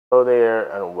Hello there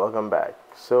and welcome back.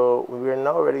 So we are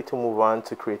now ready to move on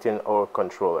to creating our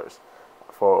controllers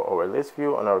for our list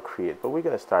view and our create, but we're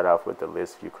going to start off with the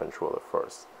list view controller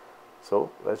first. So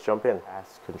let's jump in.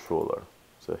 Task controller.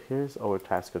 So here's our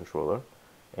task controller,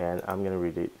 and I'm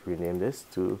going to rename this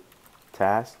to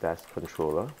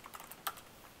task-controller,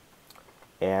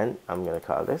 and I'm going to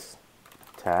call this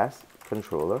task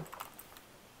controller.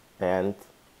 And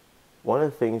one of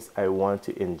the things I want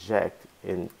to inject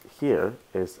in here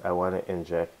is I want to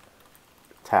inject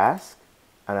task,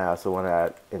 and I also want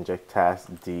to inject task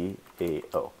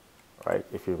DAO, right?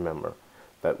 If you remember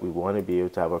that we want to be able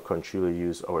to have our controller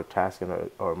use our task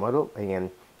and our model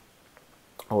and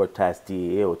our task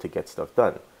DAO to get stuff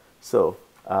done. So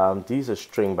these are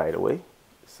string, by the way.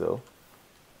 So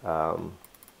you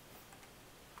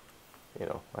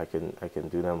know, I can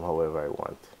do them however I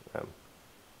want.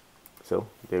 So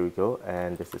there we go,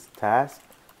 and this is task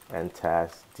and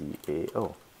task DAO.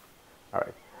 All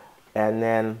right, and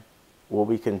then what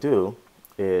we can do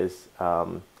is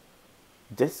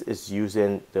this is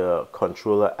using the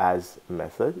controller as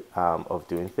method of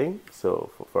doing things. So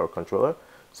for a controller,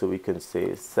 so we can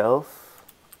say self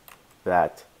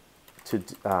that to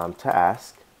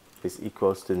task is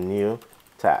equals to new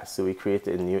task. So we create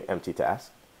a new empty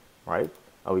task, right?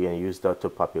 And we're going to use that to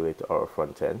populate our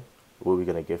front end. What we're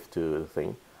going to give to the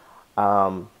thing.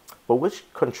 But which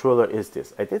controller is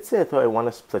this? I did say I thought I want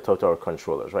to split out our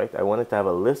controllers, right? I wanted to have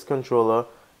a list controller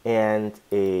and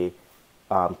a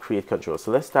create controller. So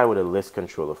let's start with a list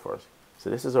controller first. So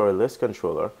this is our list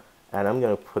controller, and I'm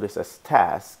going to put this as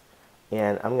task,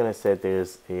 and I'm going to say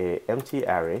there's a empty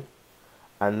array,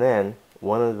 and then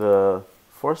one of the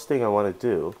first thing I want to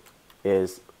do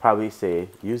is probably say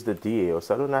use the DAO.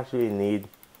 So I don't actually need,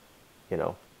 you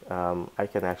know, I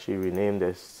can actually rename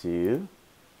this to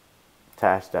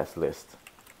task-list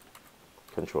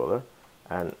controller,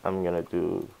 and I'm gonna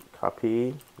do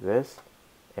copy this,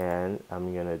 and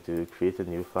I'm gonna do create a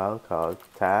new file called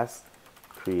task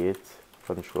create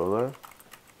controller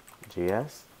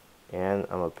JS, and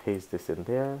I'm gonna paste this in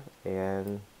there,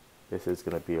 and this is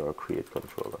gonna be our create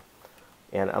controller,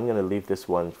 and I'm gonna leave this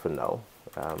one for now.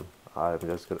 I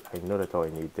know that I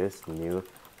need this new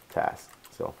task,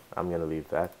 so I'm gonna leave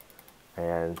that,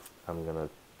 and I'm gonna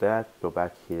go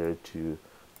back here to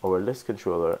our list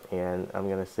controller, and I'm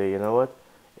gonna say, you know what,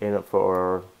 for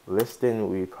our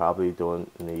listing we probably don't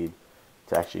need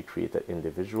to actually create an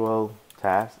individual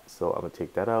task, so I'm gonna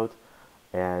take that out.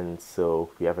 And so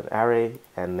we have an array,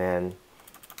 and then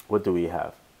what do we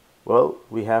have? Well,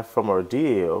 we have from our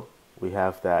DAO, we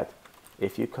have that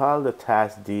if you call the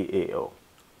task DAO,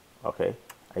 okay,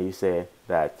 and you say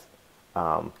that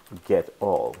get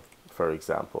all, for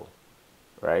example,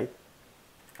 right?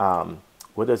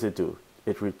 What does it do?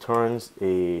 It returns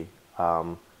a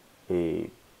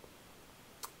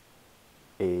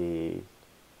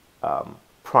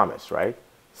promise, right?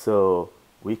 So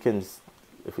we can,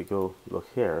 if we go look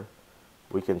here,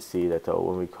 we can see that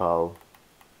when we call,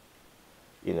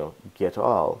 you know, get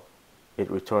all,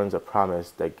 it returns a promise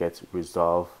that gets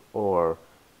resolved, or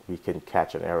we can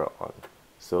catch an error on.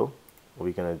 So what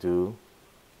we're gonna do,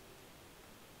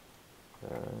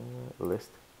 list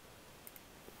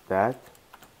that,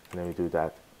 and then we do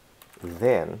that.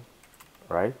 Then,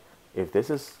 right, if this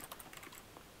is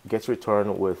gets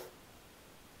returned with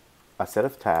a set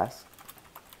of tasks,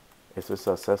 if it's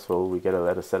successful, we get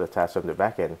a set of tasks from the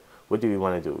back end. What do we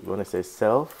want to do? We want to say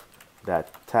self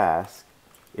that task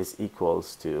is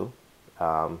equals to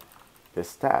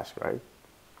this task, right?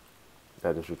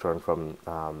 That is returned from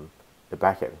the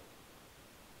back end.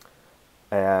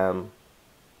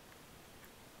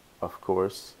 Of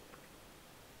course,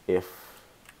 if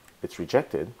it's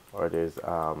rejected or there's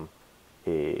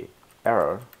a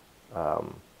error,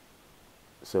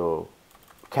 so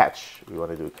catch, we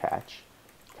want to do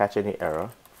catch any error,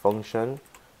 function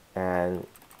and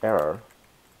error,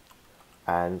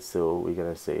 and so we're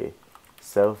gonna say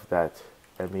self that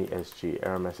MESG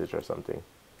error message or something.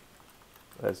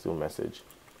 Let's do message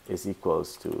is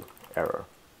equals to error,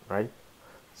 right?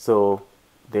 So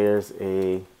there's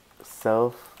a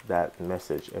self that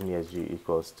message MESG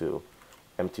equals to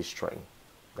empty string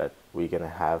that we're gonna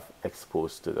have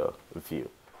exposed to the view.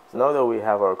 So now that we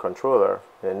have our controller,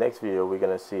 in the next video we're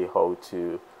gonna see how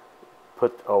to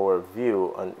put our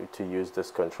view on to use this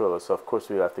controller. So of course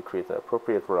we'll have to create an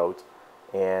appropriate route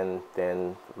and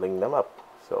then link them up.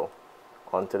 So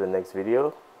on to the next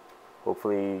video.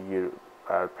 Hopefully you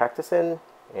are practicing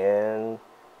and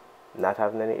not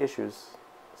having any issues.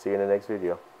 See you in the next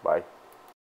video. Bye.